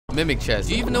Mimic chest.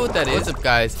 Do you even know what that is? What's up,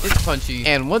 guys? It's Punchy.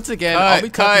 And once again, I'll be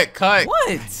cut. What? What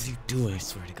are you doing? I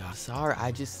swear to God. Sorry,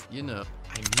 I just, I need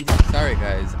it. Sorry,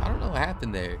 guys. I don't know what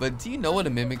happened there. But do you know what a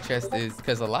mimic chest is?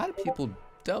 Because a lot of people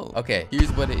don't. Okay,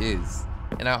 here's what it is.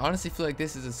 And I honestly feel like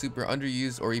this is a super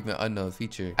underused or even unknown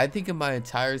feature. I think in my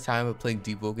entire time of playing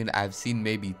Deepwoken, I've seen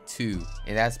maybe 2,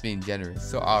 and that's being generous.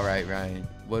 So alright, Ryan,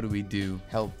 what do?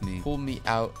 Help me. Pull me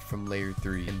out from layer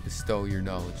 3 and bestow your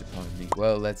knowledge upon me.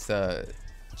 Well, let's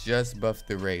just buff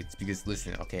the raids, because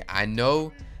listen, okay, I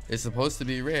know it's supposed to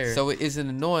be rare, so it isn't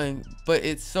annoying, but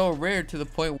it's so rare to the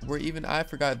point where even I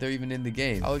forgot they're even in the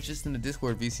game. I was just in the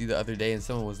Discord VC the other day and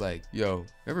someone was like, yo,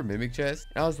 remember Mimic Chest?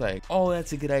 And I was like, oh,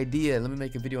 that's a good idea. Let me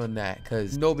make a video on that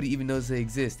because nobody even knows they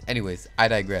exist. Anyways, I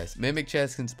digress. Mimic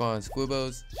Chests can spawn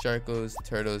squibbos, sharkos,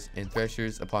 turtles, and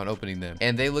threshers upon opening them.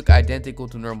 And they look identical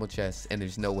to normal chests and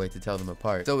there's no way to tell them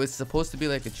apart. So it's supposed to be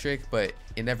like a trick, but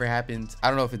it never happens. I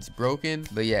don't know if it's broken,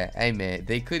 but yeah, hey man,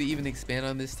 they could even expand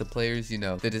on this to players,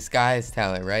 the disguise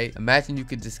talent, right? Imagine you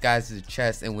could disguise as a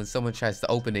chest and when someone tries to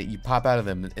open it, you pop out of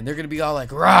them and they're gonna be all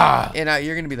like, rah! And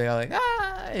you're gonna be like,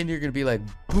 ah! And you're gonna be like,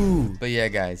 boo! But yeah,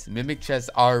 guys, mimic chests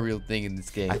are a real thing in this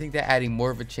game. I think that adding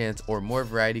more of a chance or more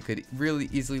variety could really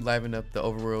easily liven up the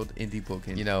overworld in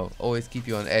Deepwoken. Always keep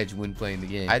you on edge when playing the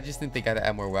game. I just think they gotta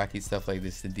add more wacky stuff like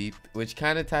this to Deep, which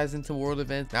kind of ties into world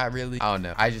events. Not really. I don't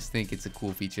know. I just think it's a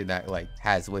cool feature that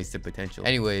has wasted potential.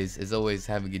 Anyways, as always,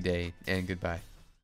 have a good day and goodbye.